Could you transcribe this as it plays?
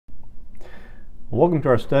Welcome to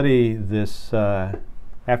our study this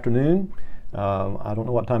afternoon. I don't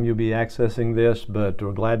know what time you'll be accessing this, but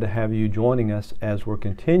we're glad to have you joining us as we're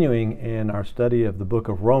continuing in our study of the book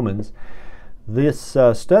of Romans. This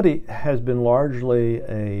study has been largely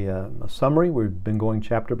a summary. We've been going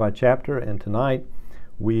chapter by chapter, and tonight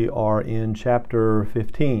we are in chapter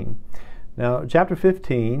 15. Now, chapter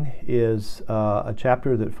 15 is a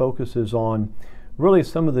chapter that focuses on really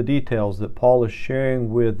some of the details that Paul is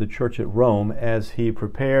sharing with the church at Rome as he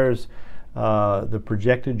prepares the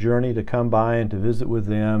projected journey to come by and to visit with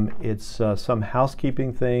them. It's some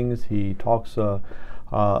housekeeping things. He talks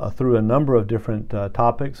through a number of different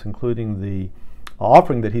topics, including the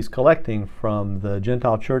offering that he's collecting from the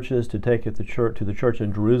Gentile churches to take it to the church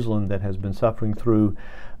in Jerusalem that has been suffering through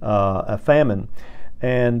a famine.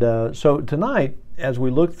 And so tonight, as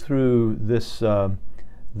we look through this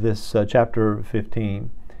chapter 15.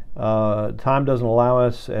 Time doesn't allow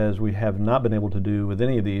us, as we have not been able to do with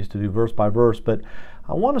any of these, to do verse by verse, but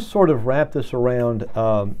I want to sort of wrap this around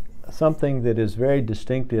something that is very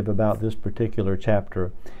distinctive about this particular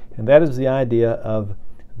chapter, and that is the idea of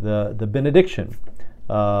the benediction,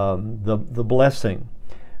 the blessing.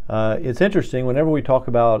 It's interesting, whenever we talk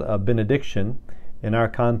about a benediction in our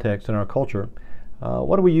context, in our culture,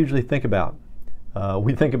 what do we usually think about?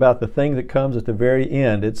 We think about the thing that comes at the very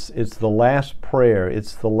end. It's the last prayer.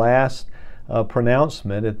 It's the last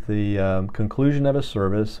pronouncement at the conclusion of a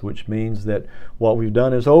service, which means that what we've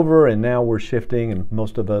done is over, and now we're shifting, and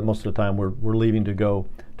most of the time we're leaving to go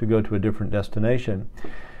to a different destination.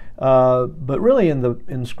 But really,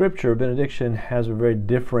 in Scripture, benediction has a very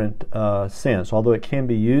different sense. Although it can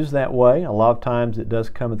be used that way, a lot of times it does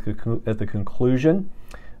come at the conclusion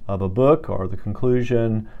of a book or the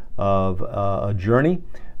conclusion of a journey.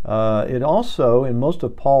 It also, in most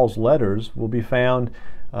of Paul's letters, will be found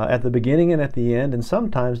at the beginning and at the end, and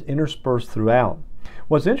sometimes interspersed throughout.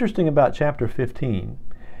 What's interesting about chapter 15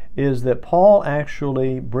 is that Paul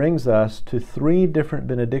actually brings us to three different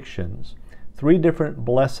benedictions, three different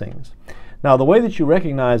blessings. Now, the way that you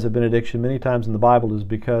recognize a benediction many times in the Bible is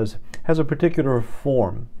because it has a particular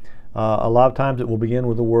form. A lot of times it will begin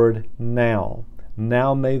with the word now.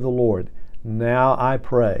 Now may the Lord. Now I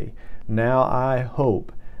pray. Now I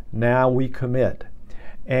hope. Now we commit.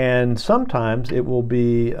 And sometimes it will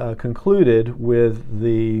be concluded with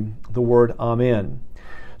the word Amen.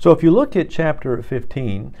 So if you look at chapter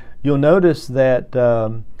 15, you'll notice that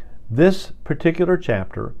this particular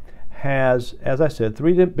chapter has, as I said,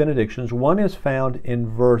 three benedictions. One is found in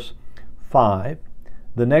verse 5.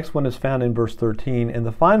 The next one is found in verse 13. And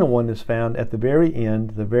the final one is found at the very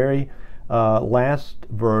end, the very last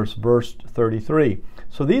verse, verse 33.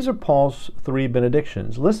 So these are Paul's three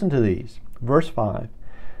benedictions. Listen to these. Verse 5.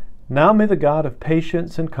 Now may the God of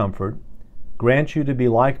patience and comfort grant you to be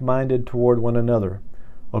like-minded toward one another,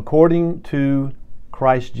 according to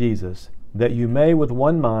Christ Jesus, that you may with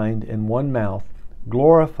one mind and one mouth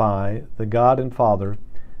glorify the God and Father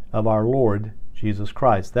of our Lord Jesus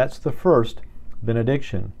Christ. That's the first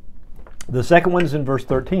benediction. The second one is in verse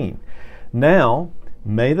 13. Now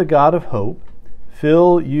may the God of hope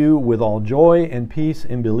fill you with all joy and peace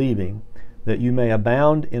in believing, that you may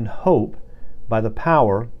abound in hope by the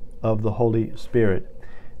power of the Holy Spirit.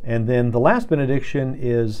 And then the last benediction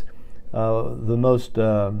is the most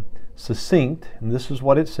succinct, and this is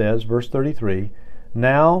what it says, verse 33,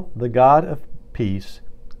 now the God of peace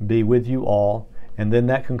be with you all, and then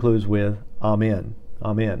that concludes with Amen.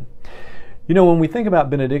 Amen. You know, when we think about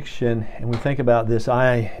benediction and we think about this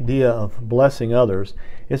idea of blessing others,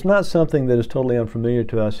 it's not something that is totally unfamiliar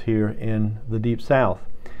to us here in the Deep South.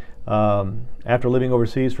 After living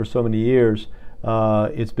overseas for so many years,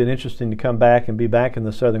 it's been interesting to come back and be back in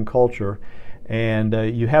the Southern culture, and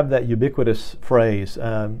you have that ubiquitous phrase,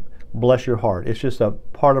 bless your heart. It's just a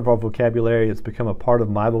part of our vocabulary. It's become a part of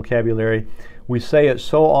my vocabulary. We say it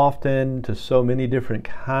so often to so many different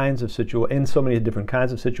kinds of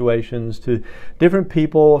situations, to different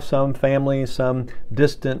people, some families, some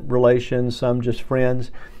distant relations, some just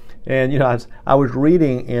friends. And you know, I was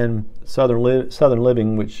reading in Southern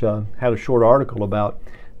Living, which had a short article about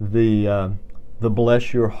the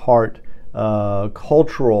bless your heart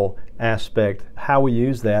cultural aspect, how we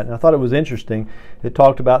use that, and I thought it was interesting. It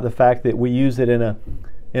talked about the fact that we use it in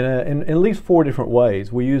at least four different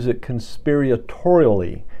ways. We use it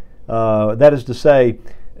conspiratorially. That is to say,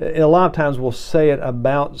 a lot of times we'll say it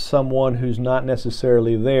about someone who's not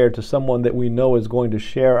necessarily there, to someone that we know is going to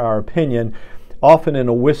share our opinion. Often in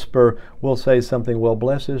a whisper, we'll say something, well,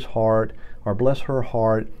 bless his heart, or bless her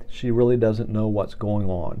heart, she really doesn't know what's going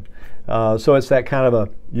on. So it's that kind of a,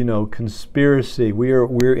 conspiracy.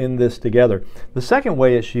 We're in this together. The second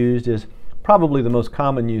way it's used is probably the most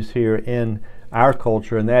common use here in our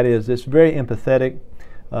culture, and that is it's very empathetic.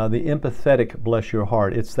 The empathetic bless your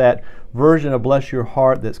heart. It's that version of bless your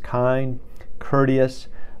heart that's kind, courteous,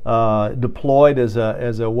 deployed as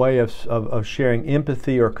a way of sharing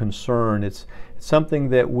empathy or concern. It's something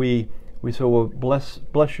that we say, well,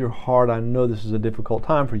 bless your heart. I know this is a difficult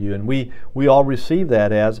time for you, and we all receive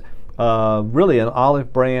that as really an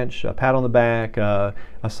olive branch, a pat on the back, a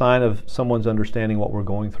sign of someone's understanding what we're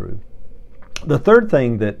going through. The third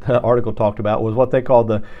thing that the article talked about was what they called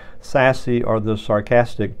the sassy or the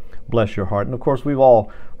sarcastic bless your heart. And of course, we've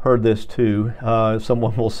all heard this too.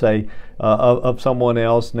 Someone will say of someone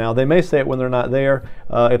else. Now, they may say it when they're not there.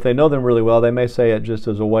 If they know them really well, they may say it just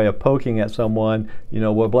as a way of poking at someone.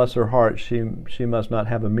 Well, bless her heart, she must not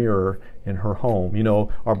have a mirror in her home.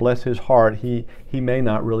 Or bless his heart, he may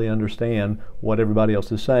not really understand what everybody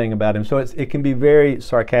else is saying about him. So it can be very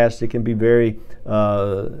sarcastic, it can be very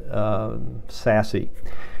sassy.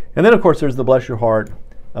 And then, of course, there's the bless your heart,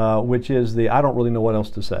 which is the I don't really know what else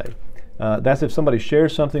to say. That's if somebody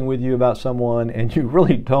shares something with you about someone and you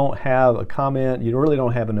really don't have a comment, you really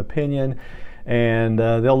don't have an opinion, and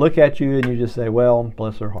they'll look at you and you just say, well,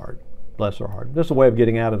 bless her heart, bless her heart. Just a way of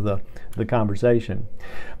getting out of the conversation.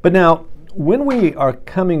 But now, when we are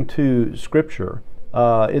coming to Scripture,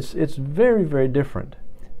 it's very, very different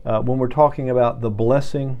when we're talking about the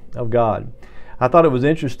blessing of God. I thought it was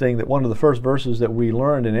interesting that one of the first verses that we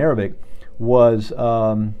learned in Arabic was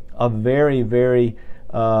a very, very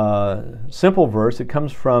simple verse. It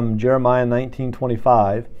comes from Jeremiah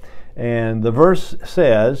 19:25, and the verse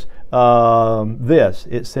says this.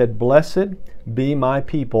 It said, "Blessed be my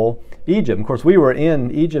people, Egypt." Of course, we were in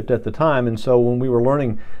Egypt at the time, and so when we were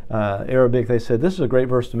learning Arabic, they said this is a great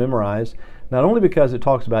verse to memorize, not only because it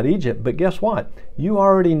talks about Egypt, but guess what? You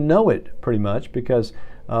already know it pretty much, because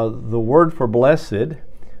the word for blessed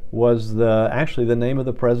was actually the name of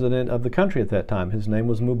the president of the country at that time. His name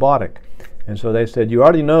was Mubarak. And so they said, you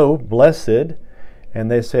already know blessed, and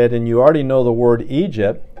they said, and you already know the word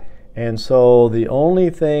Egypt, and so the only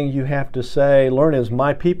thing you have to learn is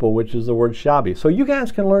my people, which is the word Shabi. So you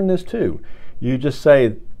guys can learn this too. You just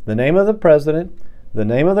say the name of the president, the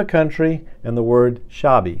name of the country, and the word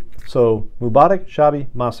Shabi. So Mubarak, Shabi,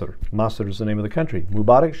 Masr. Masr is the name of the country.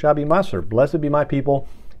 Mubarak, Shabi, Masr. Blessed be my people,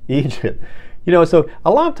 Egypt. So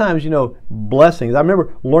a lot of times, blessings, I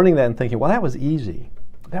remember learning that and thinking, well, that was easy.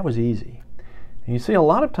 That was easy. And you see, a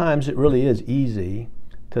lot of times it really is easy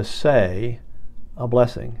to say a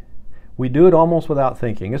blessing. We do it almost without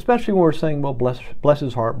thinking, especially when we're saying, well, bless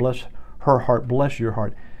his heart, bless her heart, bless your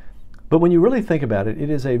heart. But when you really think about it, it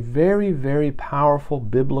is a very, very powerful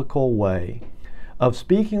biblical way of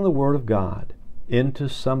speaking the Word of God into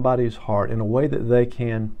somebody's heart in a way that they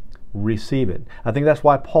can receive it. I think that's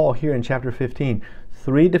why Paul here in chapter 15,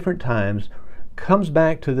 3 different times, comes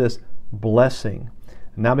back to this blessing.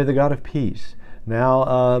 Now may the God of peace.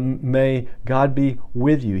 Now may God be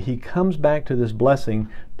with you. He comes back to this blessing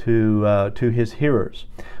to his hearers.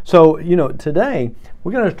 So, today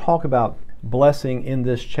we're going to talk about blessing in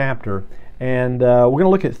this chapter, and we're going to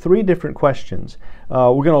look at 3 different questions.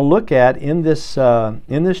 We're going to look at in this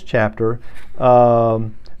chapter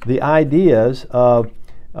the ideas of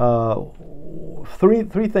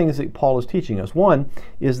three things that Paul is teaching us. One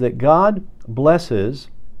is that God blesses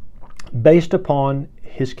based upon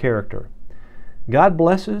His character. God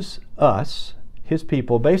blesses us, His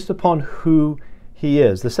people, based upon who He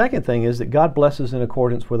is. The second thing is that God blesses in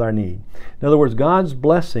accordance with our need. In other words, God's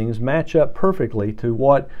blessings match up perfectly to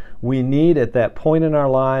what we need at that point in our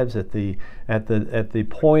lives, at the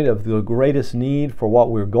point of the greatest need for what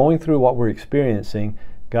we're going through, what we're experiencing.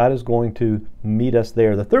 God is going to meet us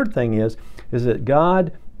there. The third thing is that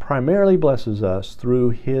God primarily blesses us through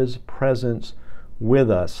His presence with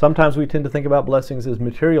us. Sometimes we tend to think about blessings as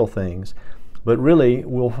material things, but really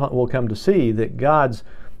we'll come to see that God's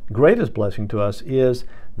greatest blessing to us is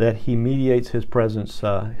that He mediates His presence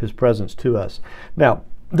to us. Now,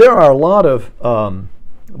 there are a lot of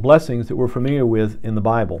blessings that we're familiar with in the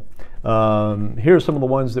Bible. Here are some of the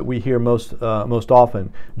ones that we hear most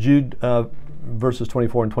often. Jude verses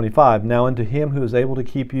 24 and 25. Now unto Him who is able to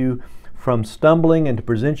keep you from stumbling and to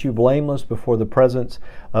present you blameless before the presence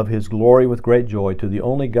of His glory with great joy, to the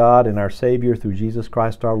only God and our Savior through Jesus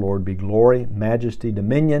Christ our Lord, be glory, majesty,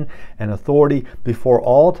 dominion, and authority before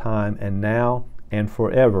all time and now and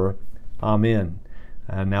forever. Amen.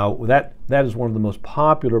 Now that is one of the most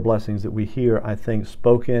popular blessings that we hear, I think,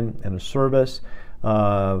 spoken in a service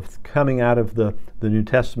coming out of the New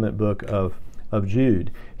Testament book of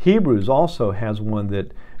Jude. Hebrews also has one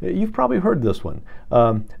that You've probably heard this one.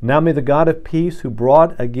 Now may the God of peace, who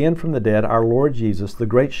brought again from the dead our Lord Jesus, the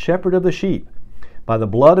great shepherd of the sheep, by the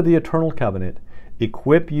blood of the eternal covenant,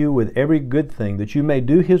 equip you with every good thing, that you may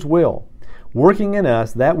do His will, working in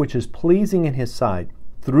us that which is pleasing in His sight,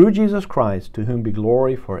 through Jesus Christ, to whom be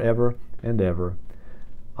glory forever and ever.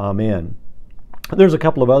 Amen. There's a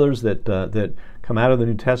couple of others that come out of the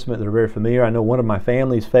New Testament that are very familiar. I know one of my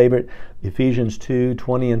family's favorite, Ephesians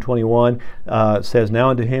 2:20 and 21, says, Now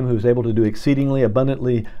unto Him who is able to do exceedingly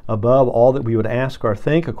abundantly above all that we would ask or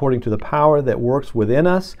think, according to the power that works within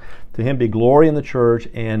us, to Him be glory in the church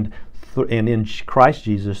and in Christ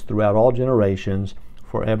Jesus throughout all generations,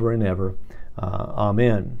 forever and ever.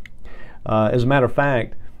 Amen. As a matter of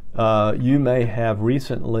fact, you may have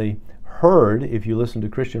recently heard, if you listen to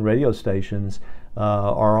Christian radio stations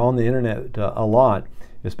or on the internet a lot,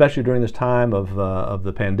 especially during this time of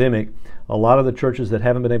the pandemic, a lot of the churches that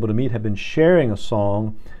haven't been able to meet have been sharing a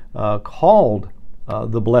song called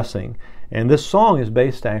The Blessing. And this song is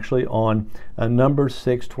based actually on Numbers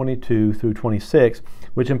 6:22 through 26,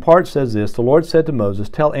 which in part says this: The Lord said to Moses,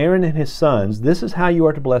 Tell Aaron and his sons, this is how you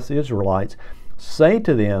are to bless the Israelites. Say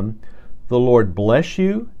to them, The Lord bless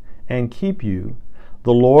you and keep you.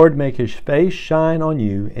 The Lord make His face shine on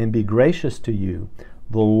you and be gracious to you.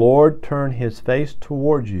 The Lord turn His face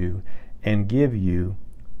towards you and give you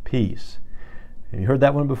peace. Have you heard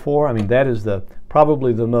that one before? I mean, that is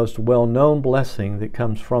probably the most well-known blessing that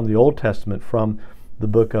comes from the Old Testament, from the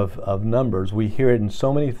book of Numbers. We hear it in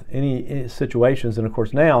so many situations, and of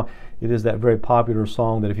course now it is that very popular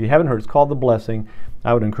song that if you haven't heard, it's called The Blessing.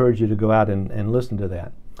 I would encourage you to go out and listen to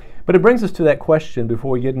that. But it brings us to that question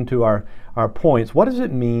before we get into our points. What does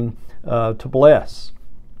it mean to bless?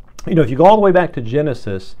 You know, if you go all the way back to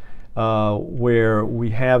Genesis, where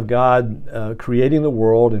we have God creating the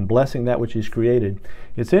world and blessing that which He's created,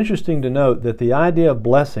 it's interesting to note that the idea of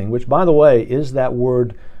blessing, which by the way is that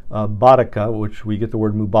word baraka, which we get the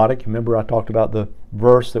word mubarak. Remember I talked about the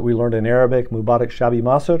verse that we learned in Arabic, mubarak shabi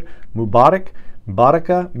masr. Mubarak,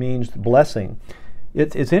 baraka means blessing.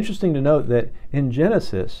 It's interesting to note that in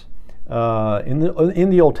Genesis, in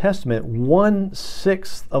the Old Testament,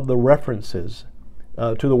 1/6 of the references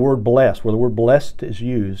to the word blessed, where the word blessed is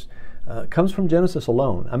used, comes from Genesis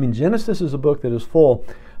alone. I mean, Genesis is a book that is full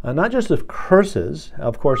not just of curses.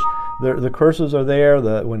 Of course, the curses are there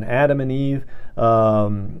when Adam and Eve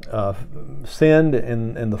sinned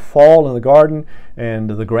in the fall in the garden, and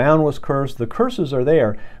the ground was cursed. The curses are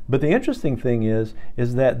there. But the interesting thing is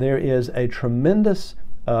that there is a tremendous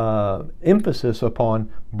emphasis upon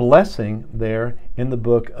blessing there in the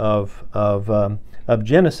book of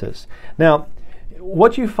Genesis. Now,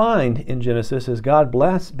 what you find in Genesis is God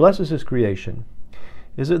blesses His creation.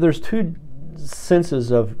 Is that there's two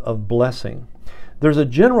senses of blessing. There's a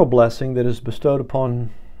general blessing that is bestowed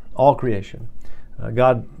upon all creation.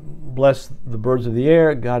 God bless the birds of the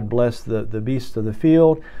air. God bless the beasts of the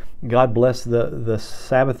field. God bless the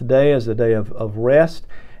Sabbath day as a day of rest.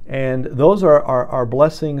 And those are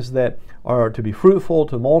blessings that are to be fruitful,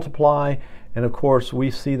 to multiply. And of course,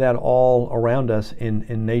 we see that all around us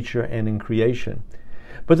in nature and in creation.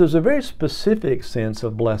 But there's a very specific sense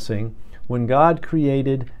of blessing when God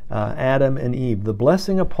created Adam and Eve, the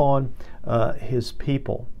blessing upon His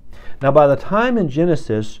people. Now, by the time in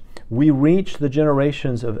Genesis we reach the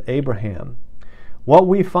generations of Abraham, what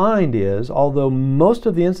we find is, although most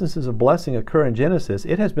of the instances of blessing occur in Genesis,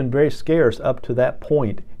 it has been very scarce up to that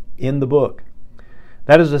point in the book.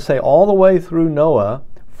 That is to say, all the way through Noah,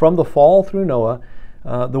 from the fall through Noah,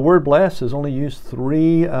 the word bless is only used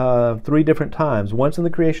three different times. Once in the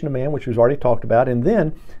creation of man, which we've already talked about, and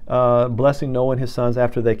then blessing Noah and his sons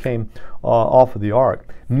after they came off of the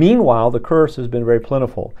ark. Meanwhile, the curse has been very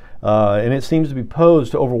plentiful, and it seems to be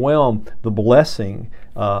posed to overwhelm the blessing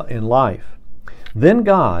in life. Then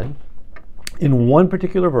God, in one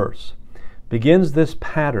particular verse, begins this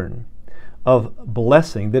pattern of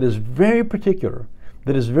blessing that is very particular,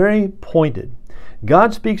 that is very pointed.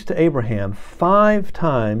 God speaks to Abraham 5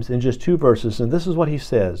 times in just 2 verses, and this is what He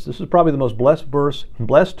says. This is probably the most blessed verse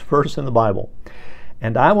in the Bible.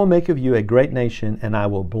 And I will make of you a great nation, and I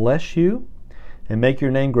will bless you and make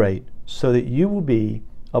your name great, so that you will be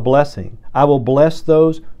a blessing. I will bless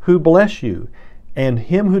those who bless you, and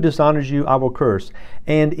him who dishonors you I will curse.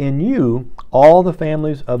 And in you all the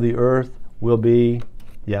families of the earth will be,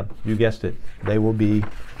 yeah, you guessed it, they will be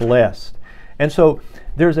blessed. And so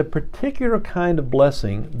there's a particular kind of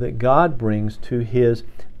blessing that God brings to His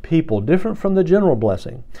people, different from the general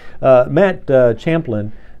blessing. Matt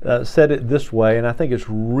Champlin said it this way, and I think it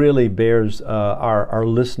really bears our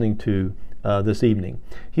listening to this evening.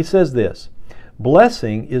 He says this: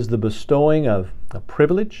 Blessing is the bestowing of a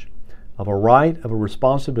privilege, of a right, of a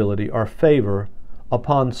responsibility, or favor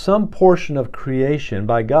upon some portion of creation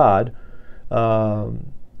by God,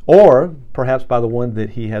 or perhaps by the one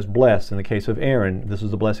that he has blessed. In the case of Aaron, this is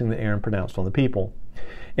the blessing that Aaron pronounced on the people.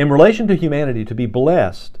 In relation to humanity, to be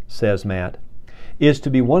blessed, says Matt, is to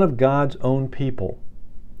be one of God's own people,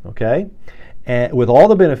 okay? And with all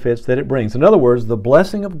the benefits that it brings. In other words, the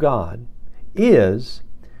blessing of God is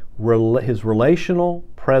his relational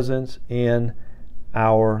presence in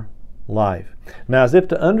our life. Now, as if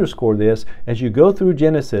to underscore this, as you go through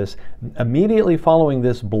Genesis, immediately following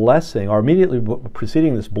this blessing, or immediately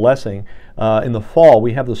preceding this blessing, in the fall,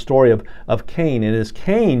 we have the story of Cain. And as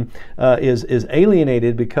Cain is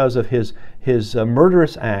alienated because of his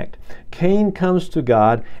murderous act, Cain comes to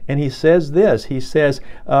God and he says this. He says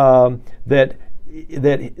that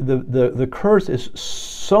the curse is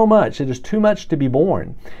so much, it is too much to be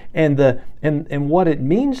borne. And what it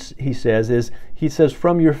means, he says,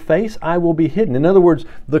 from your face I will be hidden. In other words,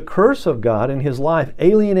 the curse of God in his life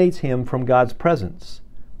alienates him from God's presence.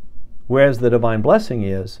 Whereas the divine blessing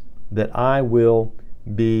is that I will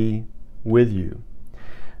be with you.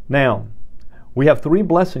 Now, we have three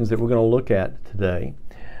blessings that we're going to look at today.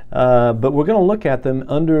 But we're going to look at them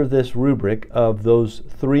under this rubric of those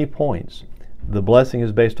 3 points. The blessing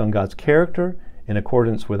is based on God's character, in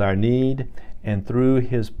accordance with our need, and through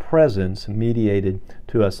his presence mediated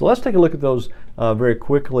to us. So let's take a look at those very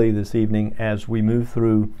quickly this evening as we move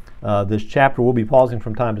through this chapter. We'll be pausing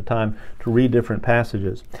from time to time to read different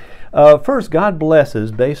passages. First, God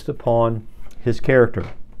blesses based upon his character.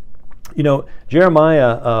 You know,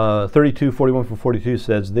 Jeremiah 32:41-42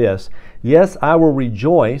 says this, "Yes, I will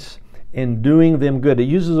rejoice in doing them good." It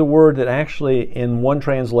uses a word that actually in one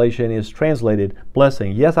translation is translated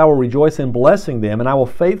blessing. "Yes, I will rejoice in blessing them, and I will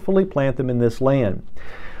faithfully plant them in this land."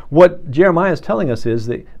 What Jeremiah is telling us is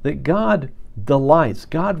that God delights,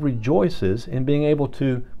 God rejoices in being able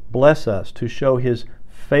to bless us, to show his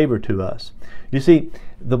favor to us. You see,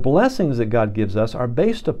 the blessings that God gives us are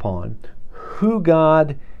based upon who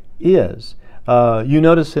God is. You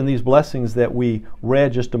notice in these blessings that we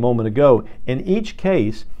read just a moment ago, in each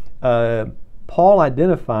case, Paul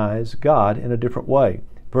identifies God in a different way.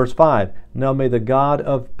 Verse 5, "Now may the God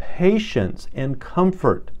of patience and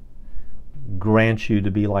comfort grant you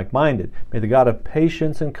to be like-minded." May the God of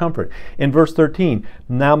patience and comfort. In verse 13,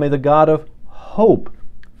 "Now may the God of hope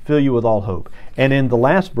fill you with all hope." And in the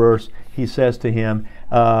last verse, he says to him,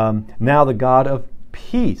 "Now the God of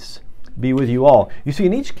peace be with you all." You see,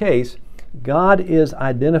 in each case, God is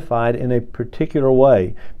identified in a particular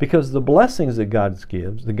way because the blessings that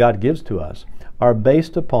God gives to us are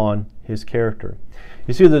based upon his character.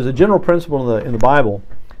 You see, there's a general principle in the Bible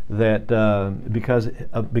that because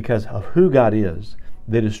of who God is,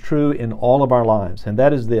 that is true in all of our lives, and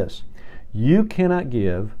that is this: you cannot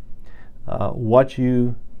give what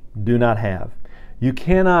you do not have. You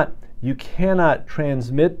cannot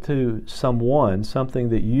transmit to someone something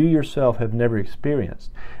that you yourself have never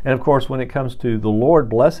experienced. And of course, when it comes to the Lord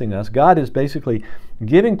blessing us, God is basically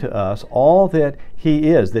giving to us all that he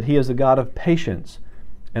is, that he is a God of patience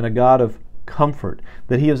and a God of comfort,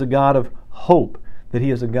 that he is a God of hope, that he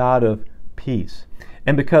is a God of peace.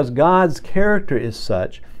 And because God's character is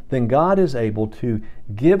such, then God is able to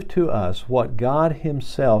give to us what God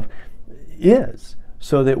himself is,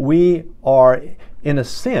 so that we are, in a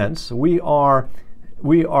sense, we are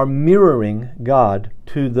mirroring God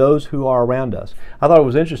to those who are around us. I thought it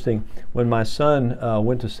was interesting when my son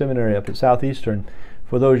went to seminary up at Southeastern.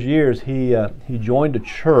 For those years, he joined a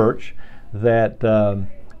church that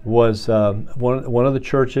was one of the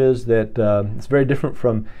churches that it's very different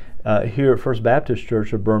from here at First Baptist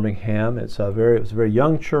Church of Birmingham. It was a very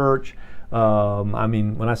young church. I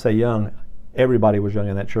mean, when I say young, everybody was young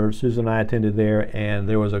in that church. Susan and I attended there, and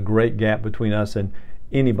there was a great gap between us and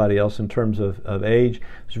anybody else in terms of age. It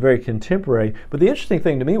was very contemporary. But the interesting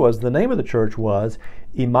thing to me was the name of the church was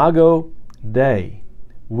Imago Dei,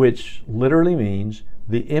 which literally means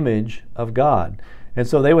the image of God. And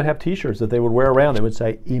so they would have t-shirts that they would wear around that would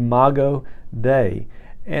say Imago Dei.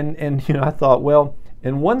 And you know, I thought, well,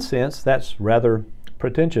 in one sense, that's rather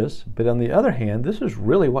pretentious, but on the other hand, this is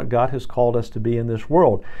really what God has called us to be in this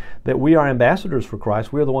world, that we are ambassadors for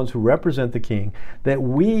Christ. We are the ones who represent the King, that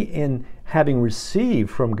we, in having received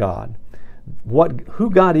from God who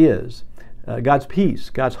God is, God's peace,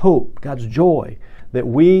 God's hope, God's joy, that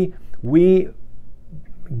we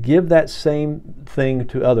give that same thing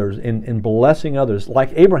to others in blessing others.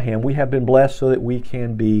 Like Abraham, we have been blessed so that we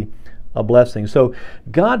can be a blessing. So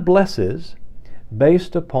God blesses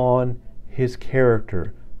based upon his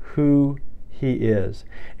character, who He is.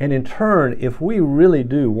 And in turn, if we really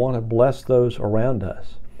do want to bless those around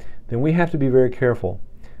us, then we have to be very careful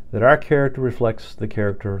that our character reflects the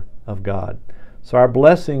character of God. So our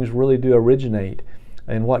blessings really do originate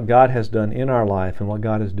in what God has done in our life and what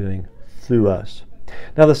God is doing through us.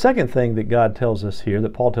 Now, the second thing that God tells us here,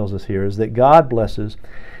 that Paul tells us here, is that God blesses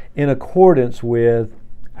in accordance with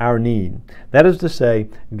our need. That is to say,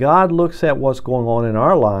 God looks at what's going on in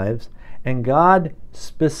our lives, and God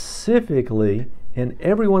specifically, in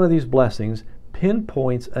every one of these blessings,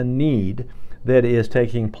 pinpoints a need that is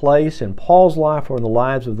taking place in Paul's life or in the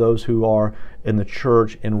lives of those who are in the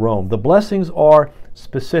church in Rome. The blessings are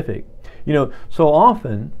specific. You know, so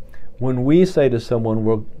often when we say to someone,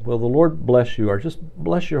 well, the Lord bless you, or just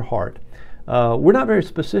bless your heart, we're not very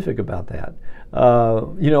specific about that.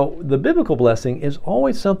 You know, the biblical blessing is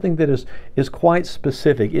always something that is quite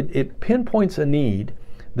specific. It pinpoints a need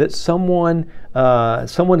that someone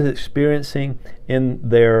is experiencing in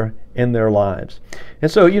their lives. And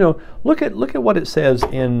so, you know, look at what it says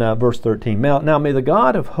in verse 13. Now may the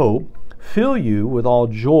God of hope fill you with all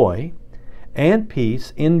joy and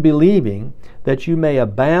peace in believing, that you may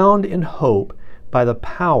abound in hope by the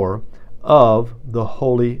power of the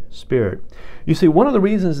Holy Spirit. You see, one of the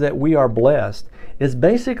reasons that we are blessed is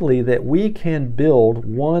basically that we can build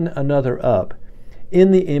one another up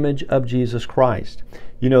in the image of Jesus Christ.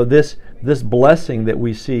 You know, this blessing that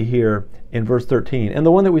we see here in verse 13, and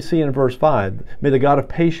the one that we see in verse 5, may the God of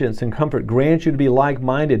patience and comfort grant you to be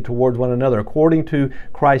like-minded towards one another, according to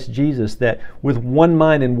Christ Jesus, that with one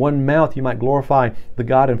mind and one mouth you might glorify the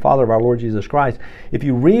God and Father of our Lord Jesus Christ. If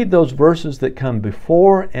you read those verses that come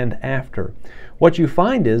before and after, what you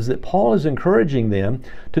find is that Paul is encouraging them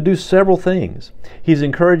to do several things. He's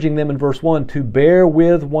encouraging them in verse 1 to bear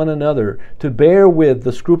with one another, to bear with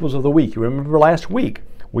the scruples of the weak. You remember last week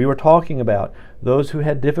we were talking about those who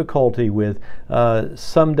had difficulty with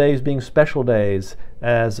some days being special days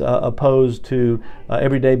as opposed to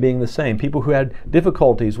every day being the same. People who had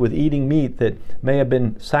difficulties with eating meat that may have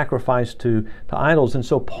been sacrificed to idols. And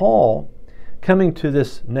so Paul, coming to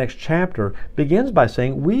this next chapter, begins by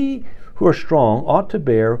saying we who are strong ought to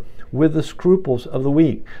bear with the scruples of the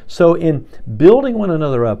weak. So in building one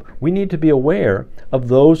another up, we need to be aware of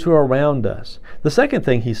those who are around us. The second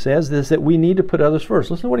thing he says is that we need to put others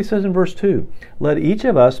first. Listen to what he says in verse 2. Let each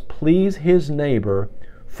of us please his neighbor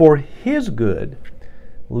for his good,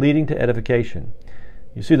 leading to edification.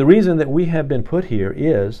 You see, the reason that we have been put here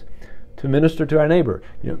is to minister to our neighbor.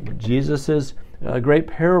 You know, Jesus' great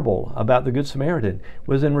parable about the Good Samaritan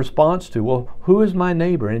was in response to, well, who is my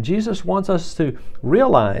neighbor? And Jesus wants us to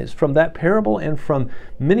realize from that parable and from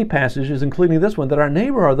many passages, including this one, that our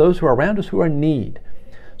neighbor are those who are around us who are in need.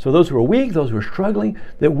 So those who are weak, those who are struggling,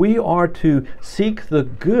 that we are to seek the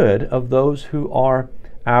good of those who are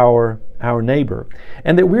our neighbor,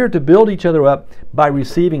 and that we are to build each other up by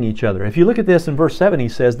receiving each other. If you look at this in verse 7, he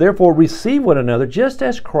says, therefore receive one another just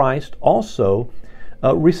as Christ also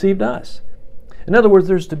received us. In other words,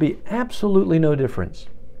 there's to be absolutely no difference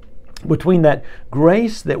between that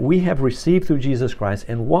grace that we have received through Jesus Christ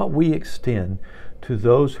and what we extend to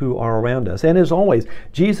those who are around us. And as always,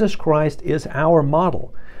 Jesus Christ is our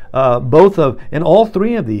model. Both of, in all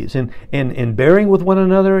three of these, in bearing with one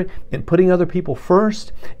another, in putting other people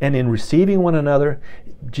first, and in receiving one another,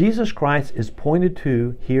 Jesus Christ is pointed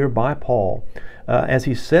to here by Paul as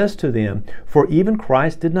he says to them, for even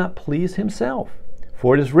Christ did not please himself.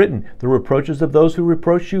 For it is written, the reproaches of those who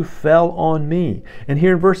reproach you fell on me. And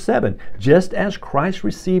here in verse 7, just as Christ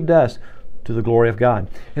received us to the glory of God.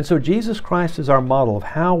 And so Jesus Christ is our model of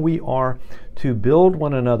how we are to build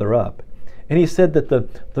one another up. And he said that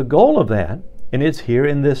the goal of that, and it's here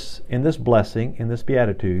in this blessing, in this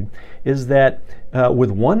beatitude, is that with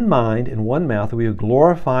one mind and one mouth we would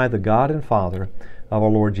glorify the God and Father of our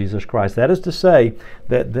Lord Jesus Christ. That is to say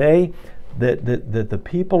that the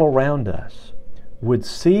people around us would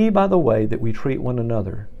see by the way that we treat one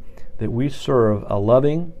another that we serve a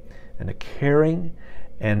loving and a caring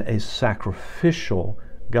and a sacrificial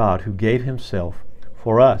God who gave himself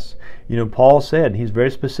for us. You know, Paul said, and he's very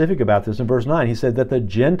specific about this in verse 9, he said that the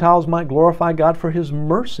Gentiles might glorify God for his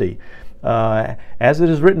mercy. As it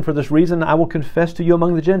is written, for this reason I will confess to you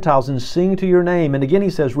among the Gentiles and sing to your name. And again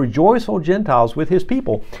he says, rejoice, O Gentiles, with his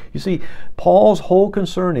people. You see, Paul's whole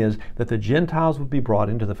concern is that the Gentiles would be brought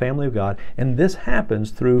into the family of God, and this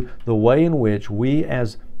happens through the way in which we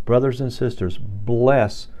as brothers and sisters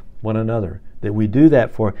bless one another. That we do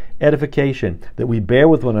that for edification, that we bear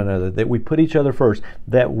with one another, that we put each other first,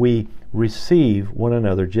 that we receive one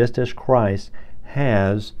another just as Christ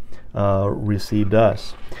has received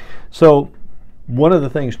us. So one of the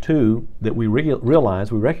things too that we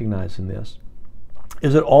recognize in this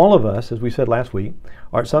is that all of us, as we said last week,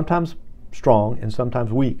 are sometimes strong and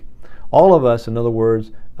sometimes weak. All of us, in other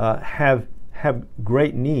words, have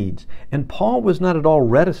great needs. And Paul was not at all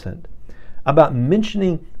reticent about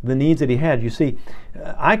mentioning the needs that he had. You see,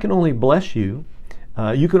 I can only bless you,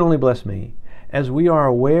 you can only bless me, as we are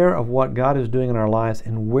aware of what God is doing in our lives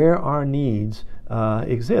and where our needs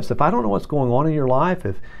exist. If I don't know what's going on in your life,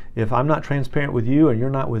 if I'm not transparent with you and you're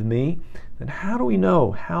not with me, then how do we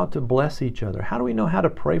know how to bless each other? How do we know how to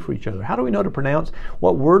pray for each other? How do we know to pronounce,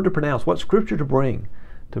 what word to pronounce, what scripture to bring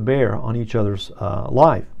to bear on each other's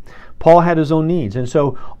life? Paul had his own needs, and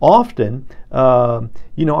so often,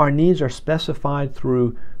 our needs are specified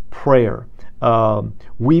through prayer.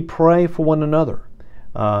 We pray for one another.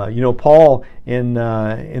 Paul in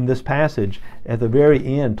this passage at the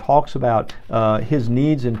very end talks about his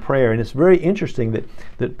needs in prayer, and it's very interesting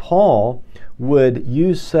that Paul would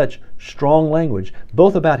use such strong language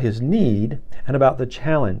both about his need and about the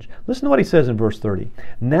challenge. Listen to what he says in verse 30.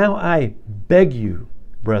 Now I beg you,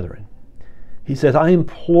 brethren. He says, I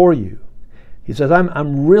implore you. He says,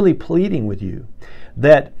 I'm really pleading with you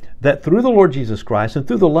that through the Lord Jesus Christ and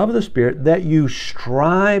through the love of the Spirit, that you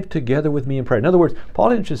strive together with me in prayer. In other words,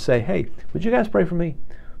 Paul didn't just say, hey, would you guys pray for me?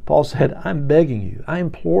 Paul said, I'm begging you, I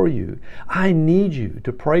implore you, I need you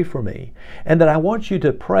to pray for me. And that I want you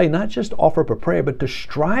to pray, not just offer up a prayer, but to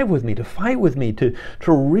strive with me, to fight with me, to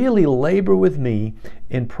really labor with me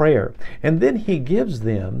in prayer. And then he gives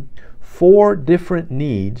them 4 different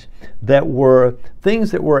needs that were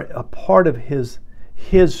things that were a part of his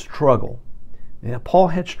struggle. Yeah, Paul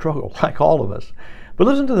had struggled like all of us. But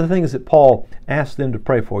listen to the things that Paul asked them to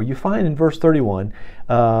pray for. You find in verse 31,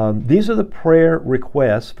 these are the prayer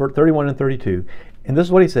requests for 31 and 32. And this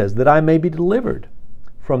is what he says, that I may be delivered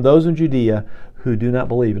from those in Judea who do not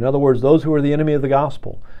believe. In other words, those who are the enemy of the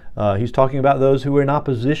gospel. He's talking about those who are in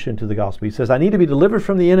opposition to the gospel. He says, I need to be delivered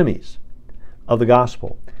from the enemies of the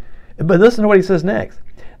gospel. But listen to what he says next.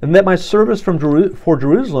 And that my service for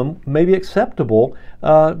Jerusalem may be acceptable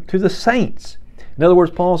to the saints. In other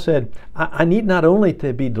words, Paul said, I need not only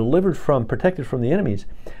to be protected from the enemies,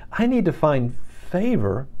 I need to find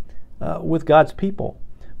favor with God's people.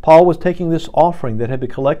 Paul was taking this offering that had been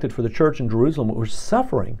collected for the church in Jerusalem, which was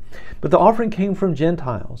suffering, but the offering came from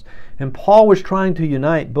Gentiles. And Paul was trying to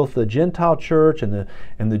unite both the Gentile church and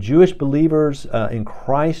the Jewish believers in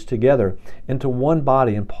Christ together into one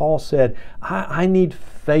body. And Paul said, I need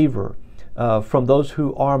favor from those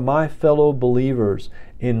who are my fellow believers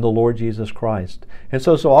in the Lord Jesus Christ. And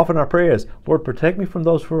so often our prayer is, Lord, protect me from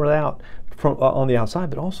those who are on the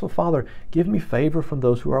outside, but also, Father, give me favor from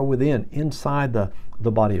those who are within, inside the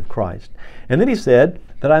body of Christ. And then he said,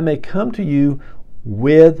 that I may come to you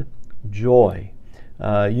with joy.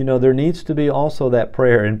 There needs to be also that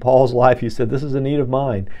prayer in Paul's life. He said, this is a need of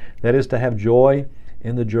mine. That is to have joy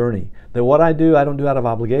in the journey. That what I do, I don't do out of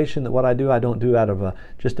obligation. That what I do, I don't do out of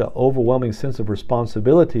just an overwhelming sense of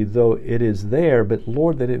responsibility, though it is there. But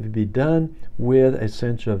Lord, that it would be done with a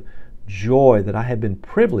sense of joy, that I have been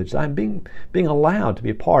privileged. I'm being allowed to be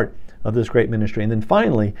a part of this great ministry. And then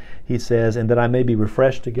finally, he says, and that I may be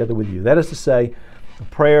refreshed together with you. That is to say, a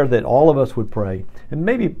prayer that all of us would pray, and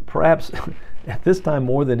maybe perhaps at this time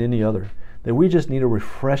more than any other, that we just need a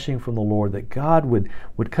refreshing from the Lord, that God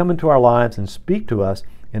would come into our lives and speak to us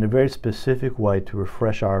in a very specific way to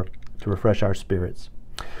refresh our spirits.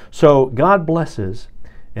 So God blesses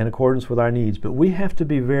in accordance with our needs, but we have to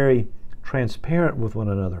be very transparent with one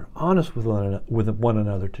another, honest with one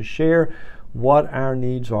another, to share what our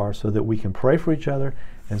needs are so that we can pray for each other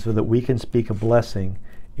and so that we can speak a blessing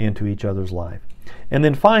into each other's life. And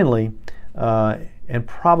then finally, and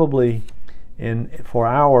probably for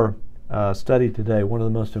our study today, one of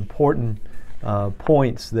the most important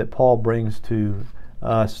points that Paul brings to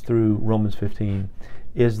us through Romans 15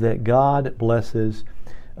 is that God blesses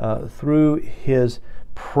through His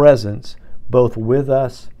presence both with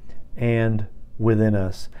us and within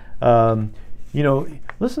us.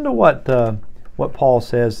 Listen to what Paul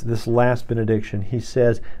says, this last benediction. He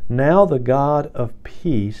says, now the God of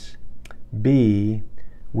peace be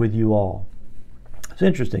with you all. It's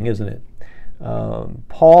interesting, isn't it?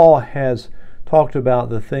 Paul has talked about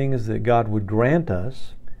the things that God would grant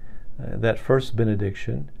us, that first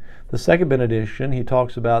benediction. The second benediction, he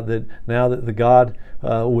talks about that now that the God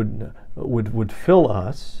would fill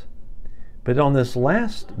us. But on this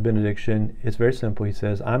last benediction, it's very simple. He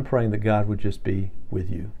says, I'm praying that God would just be with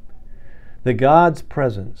you. That God's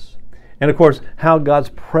presence And of course, how God's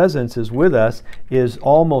presence is with us is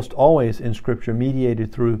almost always in Scripture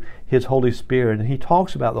mediated through His Holy Spirit. And He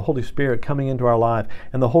talks about the Holy Spirit coming into our life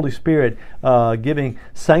and the Holy Spirit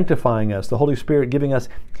sanctifying us, the Holy Spirit giving us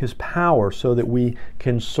His power so that we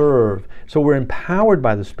can serve. So we're empowered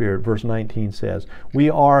by the Spirit, verse 19 says.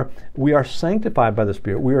 We are sanctified by the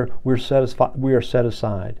Spirit. We are set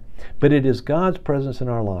aside. But it is God's presence in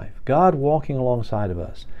our life, God walking alongside of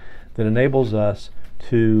us, that enables us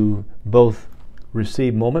to both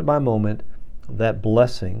receive moment by moment that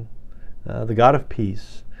blessing, the God of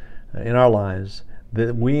peace in our lives,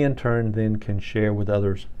 that we in turn then can share with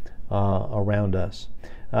others around us.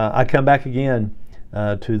 I come back again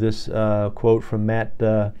to this quote from Matt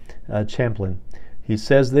Champlin. He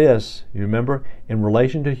says this, you remember, in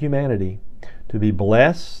relation to humanity, to be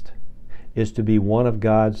blessed is to be one of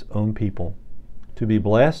God's own people. To be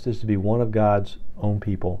blessed is to be one of God's own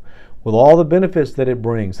people, with all the benefits that it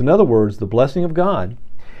brings. In other words, the blessing of God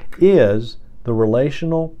is the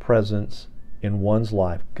relational presence in one's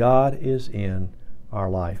life. God is in our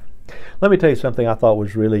life. Let me tell you something I thought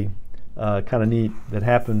was really kind of neat that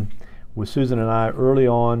happened with Susan and I early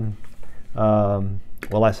on.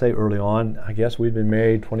 Well, I say early on. I guess we'd been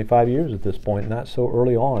married 25 years at this point, not so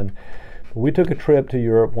early on. But we took a trip to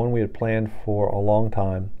Europe, one we had planned for a long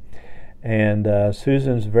time. And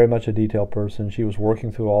Susan's very much a detail person. She was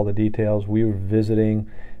working through all the details. We were visiting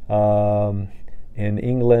in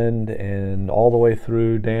England and all the way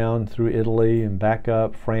through down through Italy and back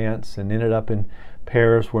up France and ended up in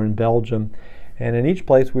Paris. We're in Belgium. And in each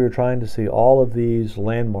place we were trying to see all of these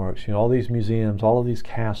landmarks, all these museums, all of these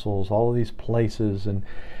castles, all of these places. And,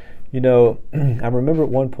 I remember at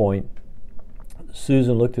one point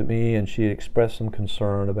Susan looked at me and she expressed some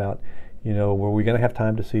concern about, were we going to have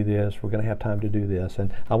time to see this? We're going to have time to do this.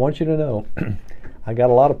 And I want you to know, I got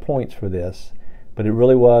a lot of points for this, but it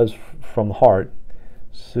really was from the heart.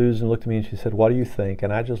 Susan looked at me and she said, "What do you think?"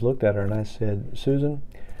 And I just looked at her and I said, "Susan,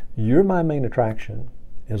 you're my main attraction.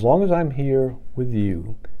 As long as I'm here with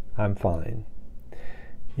you, I'm fine."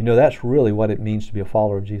 That's really what it means to be a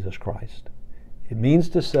follower of Jesus Christ. It means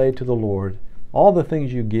to say to the Lord, all the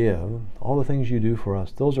things you give, all the things you do for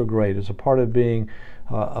us, those are great. It's a part of being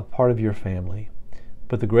a part of your family.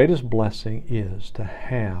 But the greatest blessing is to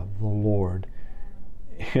have the Lord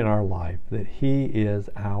in our life, that He is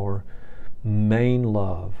our main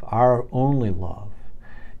love, our only love.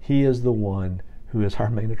 He is the one who is our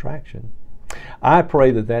main attraction. I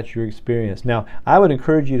pray that that's your experience. Now, I would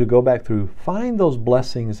encourage you to go back through, find those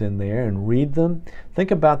blessings in there and read them.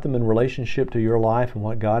 Think about them in relationship to your life and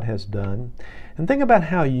what God has done. And think about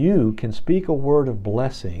how you can speak a word of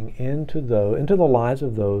blessing into the lives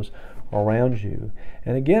of those around you.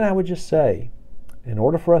 And again, I would just say, in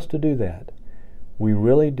order for us to do that, we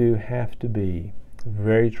really do have to be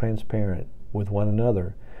very transparent with one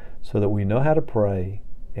another so that we know how to pray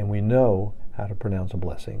and we know how to pronounce a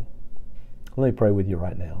blessing. Let me pray with you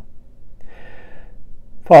right now.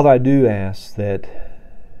 Father, I do ask that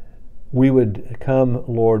we would come,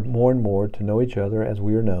 Lord, more and more to know each other as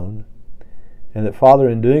we are known, and that, Father,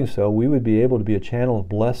 in doing so, we would be able to be a channel of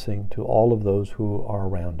blessing to all of those who are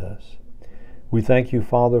around us. We thank you,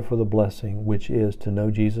 Father, for the blessing which is to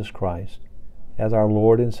know Jesus Christ as our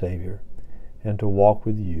Lord and Savior and to walk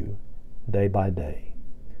with you day by day.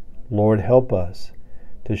 Lord, help us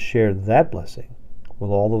to share that blessing with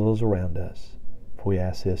all of those around us. For we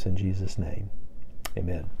ask this in Jesus' name.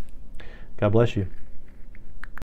 Amen. God bless you.